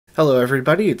Hello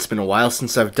everybody, it's been a while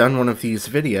since I've done one of these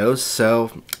videos,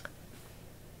 so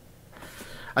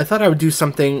I thought I would do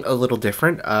something a little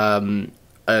different.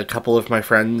 A couple of my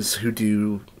friends who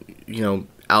do,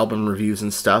 album reviews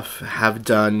and stuff have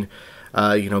done,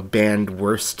 band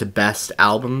worst to best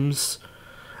albums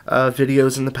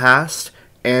videos in the past,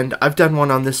 and I've done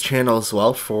one on this channel as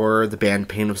well for the band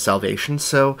Pain of Salvation,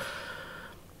 so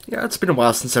yeah, it's been a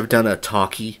while since I've done a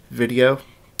talkie video.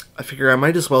 I figure I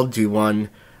might as well do one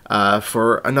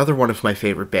for another one of my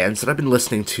favorite bands that I've been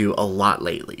listening to a lot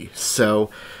lately. So,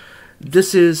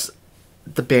 this is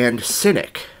the band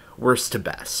Cynic, worst to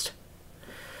best.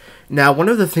 Now, one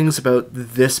of the things about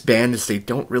this band is they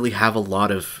don't really have a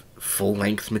lot of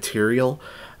full-length material.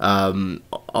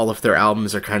 All of their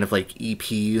albums are kind of like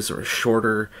EPs or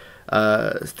shorter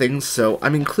things, so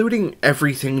I'm including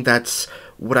everything that's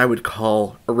what I would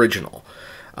call original.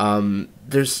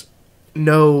 There's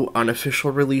no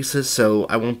unofficial releases, so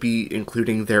I won't be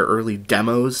including their early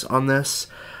demos on this.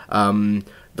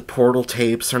 The Portal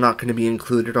tapes are not going to be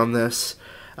included on this.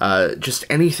 Just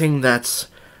anything that's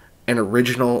an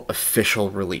original official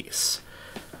release.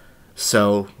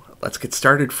 So let's get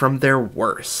started from their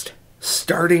worst.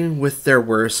 Starting with their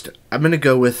worst, I'm going to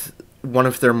go with one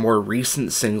of their more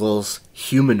recent singles,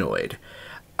 Humanoid.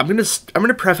 I'm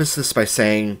gonna preface this by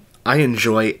saying I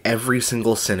enjoy every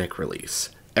single Cynic release.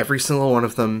 Every single one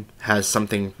of them has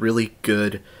something really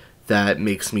good that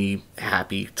makes me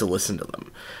happy to listen to them.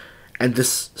 And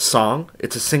this song,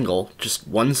 it's a single, just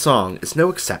one song, is no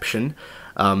exception.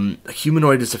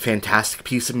 Humanoid is a fantastic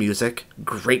piece of music,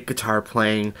 great guitar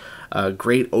playing,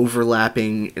 great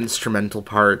overlapping instrumental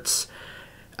parts,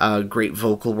 great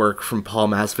vocal work from Paul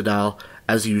Masvidal,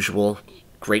 as usual,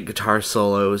 great guitar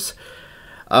solos.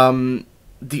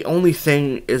 The only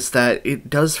thing is that it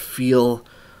does feel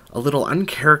a little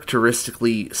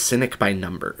uncharacteristically Cynic by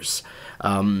numbers.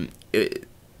 It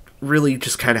really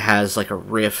just kind of has like a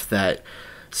riff that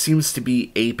seems to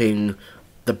be aping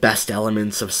the best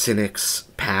elements of Cynic's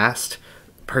past,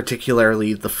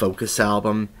 particularly the Focus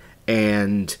album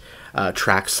and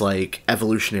tracks like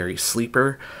Evolutionary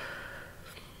Sleeper.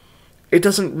 It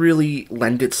doesn't really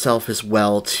lend itself as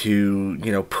well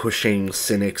to, pushing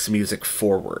Cynic's music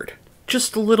forward.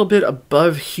 Just a little bit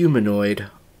above Humanoid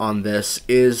on this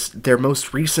is their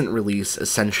most recent release,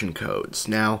 Ascension Codes.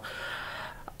 Now,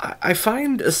 I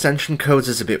find Ascension Codes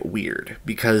is a bit weird,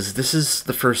 because this is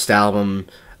the first album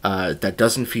that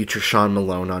doesn't feature Sean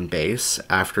Malone on bass,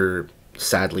 after,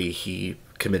 sadly, he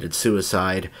committed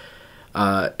suicide.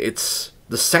 It's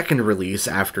the second release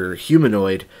after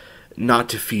Humanoid not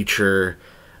to feature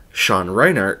Sean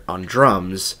Reinhardt on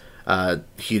drums.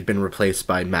 He'd been replaced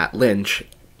by Matt Lynch.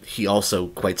 He also,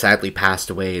 quite sadly, passed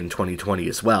away in 2020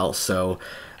 as well, so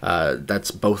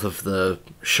that's both of the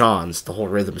Seans. The whole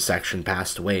rhythm section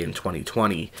passed away in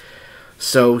 2020.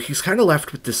 So he's kind of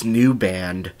left with this new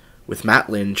band with Matt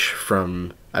Lynch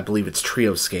from, I believe it's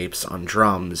Trioscapes, on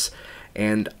drums,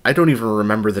 and I don't even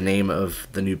remember the name of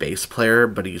the new bass player,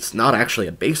 but he's not actually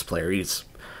a bass player, he's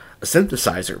a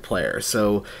synthesizer player,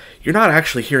 so you're not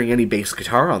actually hearing any bass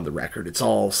guitar on the record, it's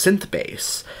all synth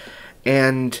bass.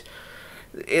 And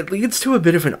it leads to a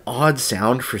bit of an odd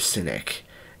sound for Cynic,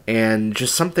 and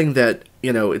just something that,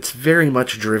 it's very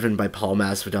much driven by Paul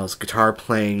Masvidal's guitar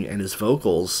playing and his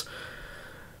vocals,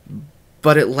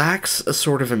 but it lacks a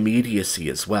sort of immediacy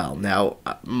as well. Now,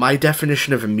 my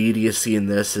definition of immediacy in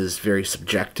this is very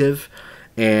subjective,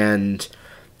 and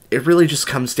it really just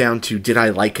comes down to, did I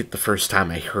like it the first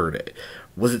time I heard it?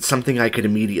 Was it something I could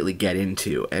immediately get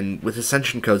into? And with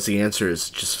Ascension Codes, the answer is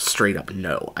just straight up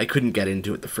no. I couldn't get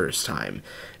into it the first time.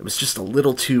 It was just a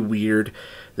little too weird.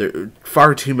 There are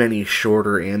far too many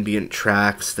shorter ambient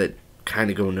tracks that kind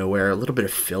of go nowhere. A little bit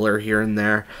of filler here and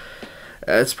there.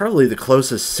 It's probably the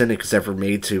closest Cynic has ever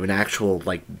made to an actual,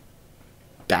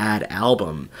 bad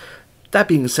album. That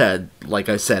being said, like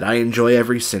I said, I enjoy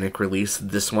every Cynic release.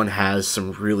 This one has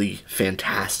some really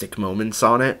fantastic moments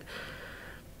on it.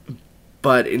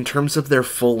 But in terms of their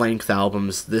full-length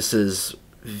albums, this is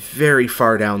very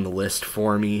far down the list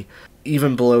for me,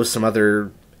 even below some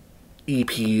other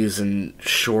EPs and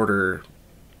shorter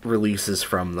releases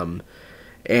from them.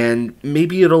 And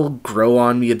maybe it'll grow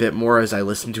on me a bit more as I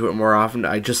listen to it more often.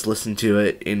 I just listened to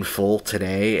it in full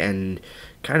today and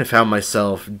kind of found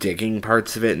myself digging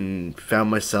parts of it and found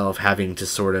myself having to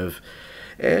sort of,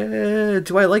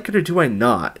 do I like it or do I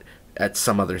not, at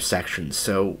some other sections.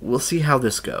 So we'll see how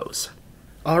this goes.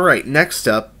 Alright, next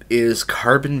up is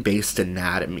Carbon-Based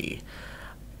Anatomy.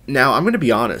 Now, I'm going to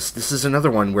be honest, this is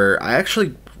another one where I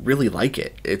actually really like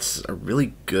it. It's a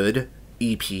really good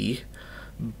EP.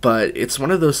 but it's one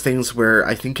of those things where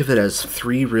I think of it as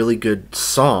 3 really good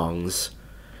songs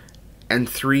and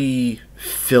 3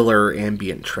 filler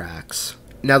ambient tracks.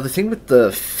 Now, the thing with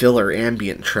the filler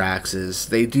ambient tracks is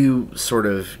they do sort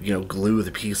of, glue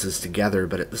the pieces together,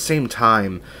 but at the same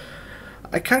time,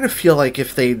 I kind of feel like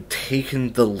if they'd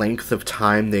taken the length of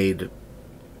time they'd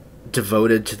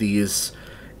devoted to these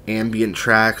ambient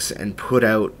tracks and put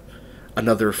out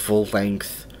another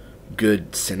full-length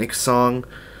good Cynic song,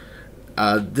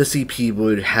 this EP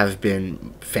would have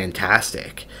been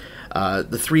fantastic.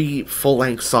 The 3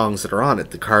 full-length songs that are on it,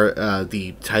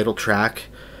 the title track,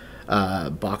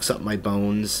 Box Up My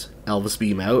Bones, Elvis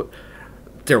Beam Out,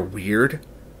 they're weird,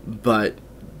 but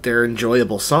they're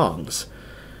enjoyable songs.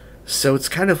 So it's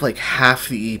kind of like half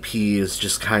the EP is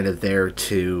just kind of there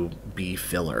to be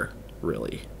filler,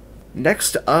 really.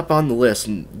 Next up on the list,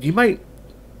 and you might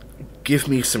give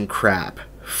me some crap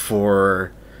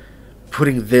for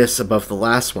putting this above the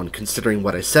last one, considering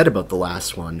what I said about the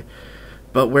last one,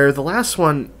 but where the last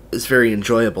one is very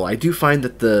enjoyable, I do find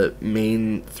that the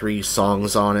main 3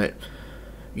 songs on it,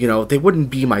 they wouldn't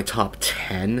be my top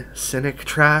 10 Cynic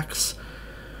tracks,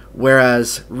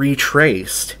 whereas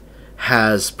Retraced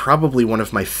has probably one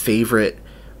of my favorite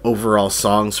overall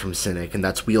songs from Cynic, and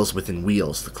that's Wheels Within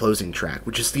Wheels, the closing track,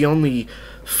 which is the only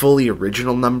fully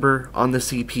original number on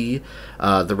this EP.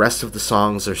 The rest of the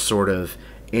songs are sort of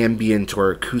ambient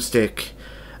or acoustic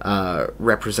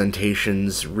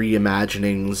representations,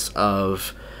 reimaginings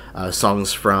of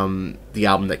songs from the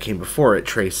album that came before it,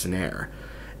 Trace and Air.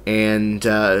 And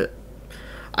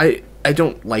I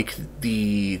don't like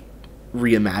the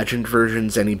reimagined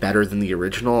versions any better than the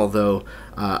original, although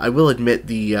I will admit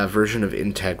the version of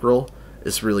Integral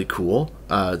is really cool.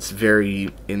 It's very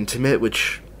intimate,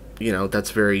 which,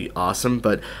 that's very awesome,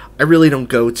 but I really don't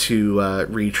go to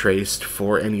Retraced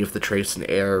for any of the Trace and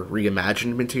Air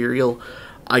reimagined material.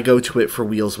 I go to it for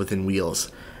Wheels Within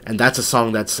Wheels, and that's a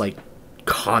song that's,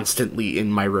 constantly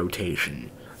in my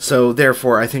rotation. So,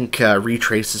 therefore, I think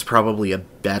Retrace is probably a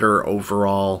better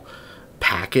overall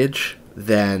package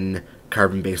than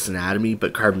Carbon Based Anatomy,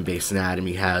 but Carbon Based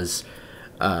Anatomy has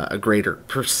a greater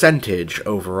percentage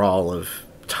overall of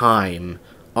time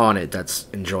on it that's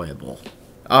enjoyable.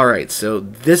 Alright, so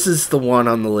this is the one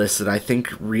on the list that I think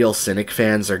real Cynic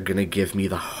fans are going to give me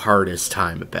the hardest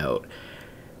time about,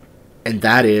 and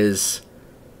that is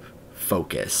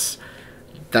Focus.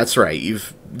 That's right,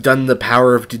 you've done the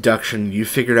power of deduction, you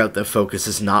figured out that Focus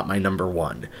is not my number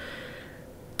 1.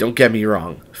 Don't get me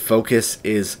wrong, Focus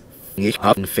is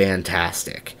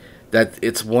fantastic. That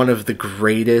it's one of the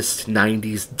greatest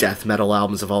 90s death metal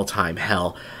albums of all time.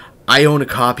 Hell, I own a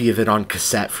copy of it on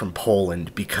cassette from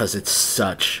Poland because it's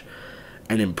such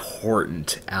an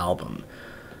important album.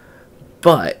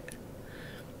 But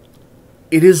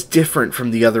it is different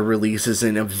from the other releases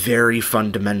in a very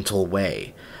fundamental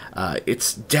way.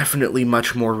 It's definitely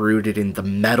much more rooted in the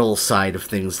metal side of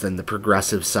things than the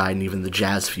progressive side and even the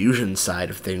jazz fusion side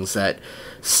of things that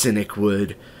Cynic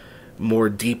would more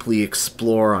deeply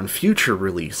explore on future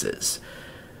releases.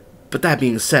 But that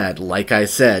being said, like I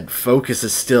said, Focus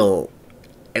is still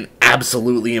an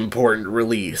absolutely important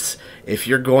release. If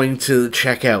you're going to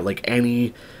check out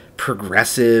any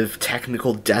progressive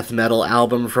technical death metal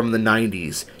album from the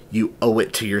 90s, you owe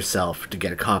it to yourself to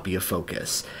get a copy of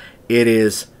Focus. It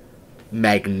is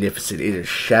magnificent. It is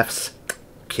chef's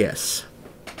kiss.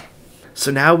 So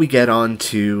now we get on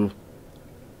to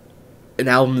an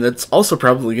album that's also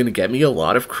probably going to get me a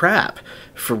lot of crap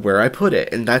for where I put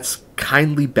it, and that's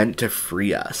Kindly Bent to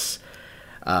Free Us.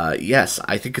 Yes,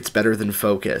 I think it's better than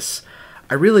Focus.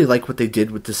 I really like what they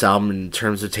did with this album in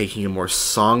terms of taking a more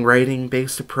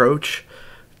songwriting-based approach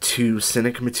to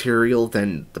Cynic material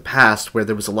than the past, where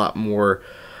there was a lot more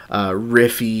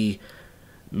riffy,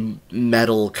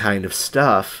 metal kind of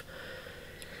stuff.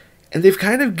 And they've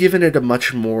kind of given it a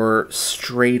much more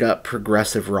straight-up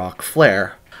progressive rock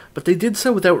flair. But they did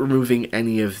so without removing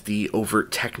any of the overt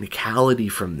technicality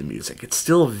from the music. It's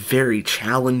still very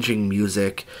challenging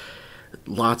music.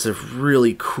 Lots of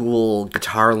really cool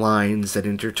guitar lines that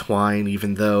intertwine,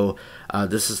 even though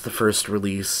this is the first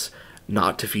release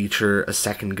not to feature a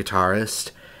second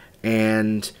guitarist.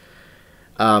 And,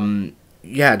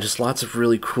 yeah, just lots of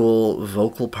really cool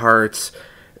vocal parts,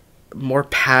 more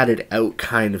padded out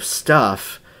kind of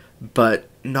stuff, but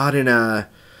not in a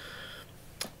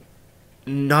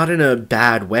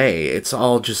bad way. It's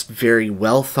all just very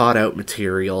well thought out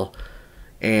material,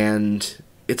 and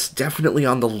it's definitely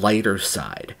on the lighter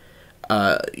side.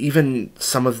 Even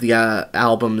some of the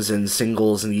albums and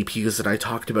singles and EPs that I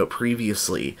talked about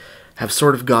previously have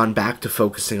sort of gone back to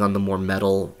focusing on the more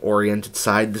metal-oriented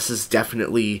side. This is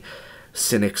definitely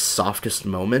Cynic's softest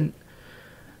moment,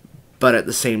 but at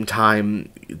the same time,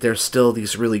 there's still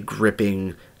these really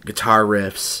gripping guitar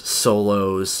riffs,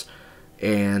 solos,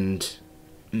 and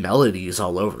melodies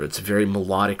all over. It's a very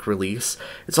melodic release.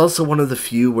 It's also one of the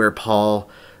few where Paul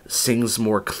sings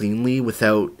more cleanly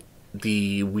without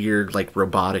the weird, like,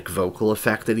 robotic vocal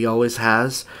effect that he always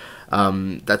has.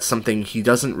 That's something he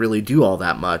doesn't really do all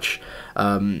that much.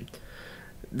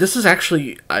 This is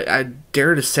actually, I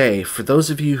dare to say, for those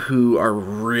of you who are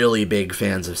really big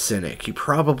fans of Cynic, you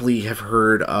probably have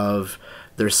heard of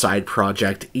their side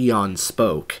project, Eon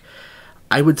Spoke.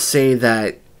 I would say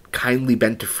that Kindly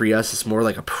Bent to Free Us is more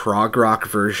like a prog rock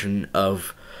version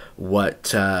of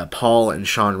what Paul and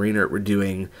Sean Reinert were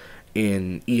doing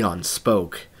in Eon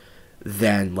Spoke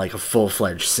than like a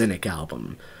full-fledged Cynic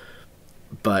album.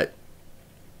 But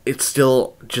it's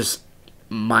still just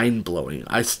mind-blowing.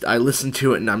 I listen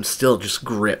to it and I'm still just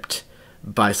gripped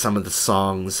by some of the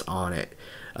songs on it,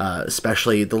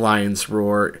 especially The Lion's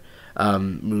Roar,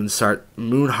 Moonheart,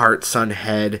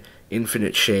 Sunhead,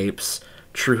 Infinite Shapes,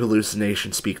 True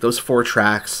Hallucination Speak. Those 4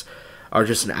 tracks are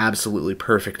just an absolutely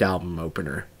perfect album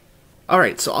opener.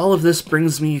 Alright, so all of this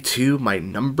brings me to my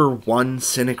number 1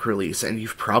 Cynic release, and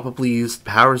you've probably used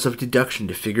powers of deduction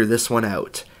to figure this one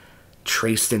out.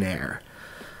 Traced in Air.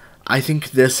 I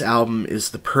think this album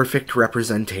is the perfect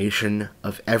representation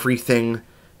of everything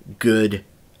good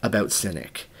about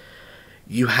Cynic.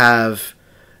 You have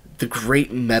the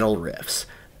great metal riffs.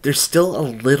 There's still a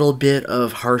little bit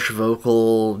of harsh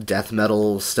vocal, death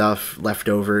metal stuff left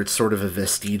over. It's sort of a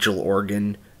vestigial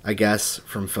organ, I guess,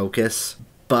 from Focus.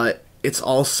 But it's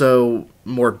also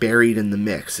more buried in the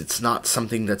mix. It's not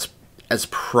something that's as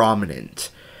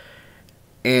prominent.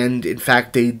 And, in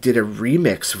fact, they did a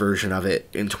remix version of it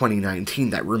in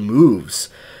 2019 that removes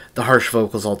the harsh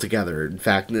vocals altogether. In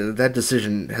fact, that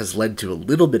decision has led to a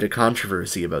little bit of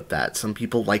controversy about that. Some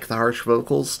people like the harsh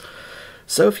vocals.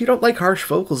 So if you don't like harsh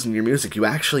vocals in your music, you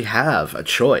actually have a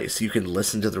choice. You can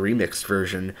listen to the remixed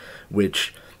version,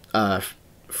 which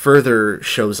further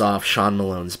shows off Sean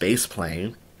Malone's bass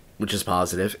playing, which is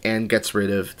positive, and gets rid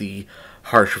of the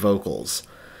harsh vocals.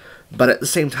 But at the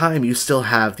same time, you still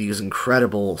have these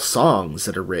incredible songs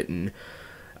that are written,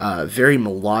 very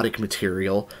melodic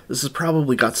material. This has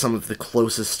probably got some of the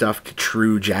closest stuff to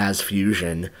true jazz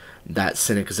fusion that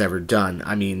Cynic has ever done.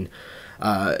 I mean,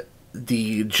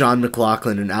 the John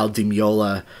McLaughlin and Al Di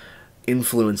Meola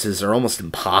influences are almost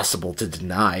impossible to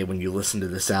deny when you listen to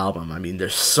this album. I mean,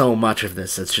 there's so much of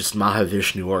this that's just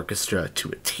Mahavishnu Orchestra to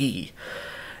a T.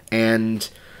 And,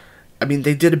 I mean,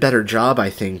 they did a better job, I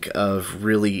think, of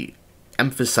really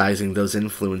emphasizing those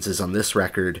influences on this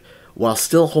record while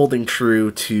still holding true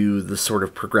to the sort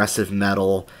of progressive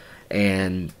metal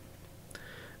and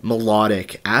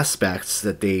melodic aspects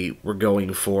that they were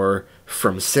going for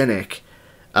from Cynic,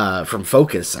 from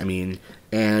Focus, I mean,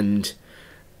 and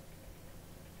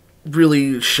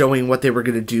really showing what they were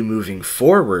going to do moving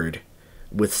forward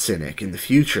with Cynic in the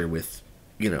future with,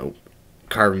 you know,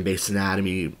 Carbon-Based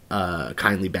Anatomy,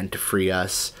 Kindly Bent to Free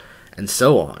Us, and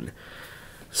so on.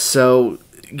 So,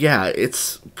 yeah,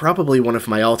 it's probably one of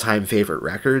my all-time favorite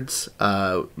records.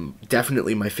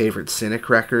 Definitely my favorite Cynic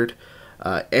record.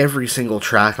 Every single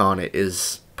track on it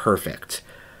is perfect.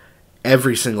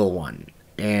 Every single one.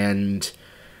 And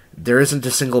there isn't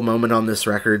a single moment on this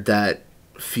record that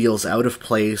feels out of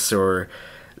place or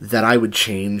that I would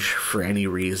change for any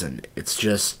reason. It's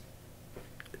just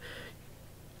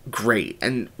great.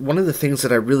 And one of the things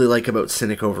that I really like about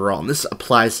Cynic overall, and this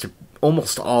applies to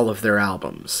almost all of their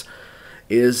albums,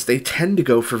 is they tend to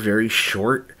go for very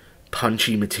short,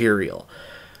 punchy material.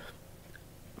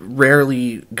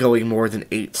 Rarely going more than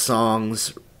 8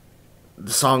 songs.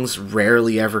 The songs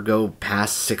rarely ever go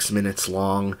past 6 minutes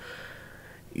long.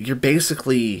 You're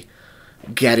basically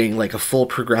getting like a full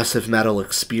progressive metal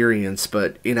experience,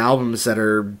 but in albums that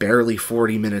are barely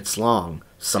 40 minutes long,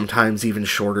 sometimes even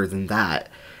shorter than that.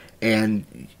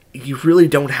 And you really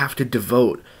don't have to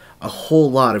devote a whole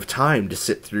lot of time to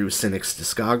sit through Cynic's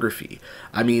discography.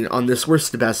 I mean, on this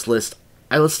Worst to Best list,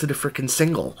 I listed a frickin'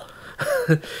 single.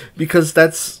 Because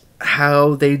that's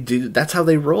how they do, that's how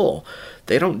they roll.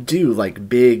 They don't do, like,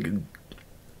 big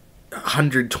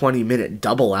 120-minute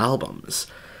double albums.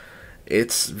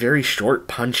 It's very short,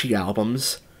 punchy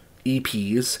albums,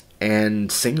 EPs,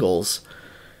 and singles,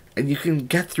 and you can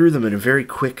get through them in a very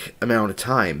quick amount of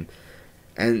time.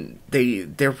 And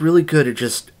they're really good at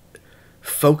just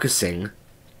focusing,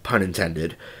 pun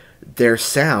intended, their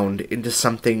sound into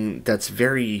something that's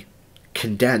very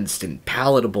condensed and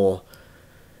palatable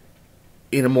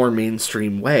in a more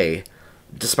mainstream way,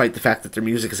 despite the fact that their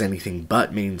music is anything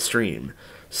but mainstream.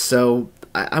 So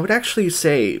I would actually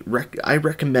say I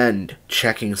recommend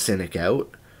checking Cynic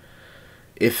out.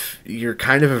 If you're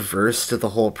kind of averse to the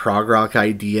whole prog rock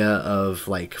idea of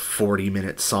like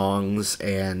 40-minute songs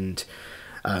and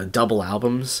double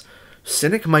albums,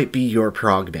 Cynic might be your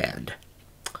prog band.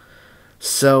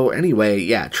 So anyway,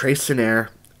 yeah, Trace in Air.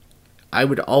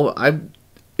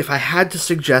 If I had to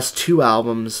suggest two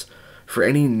albums for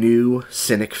any new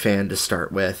Cynic fan to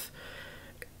start with,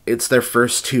 it's their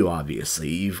first two, obviously.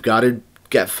 You've got to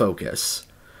get Focus,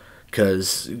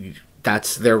 because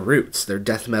that's their roots, their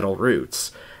death metal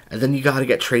roots. And then you got to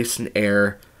get Trace in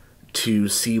Air to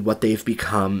see what they've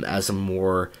become as a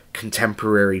more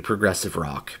contemporary progressive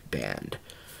rock band.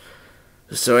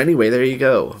 So anyway, there you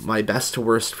go. My best to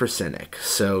worst for Cynic.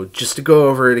 So just to go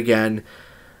over it again,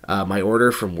 my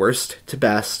order from worst to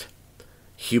best: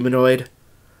 Humanoid,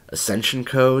 Ascension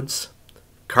Codes,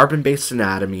 Carbon-Based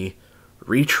Anatomy,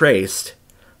 Retraced,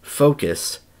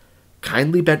 Focus,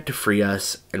 Kindly Bent to Free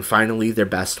Us, and finally their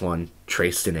best one,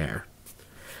 Traced in Air.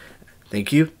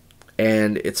 Thank you,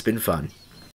 and it's been fun.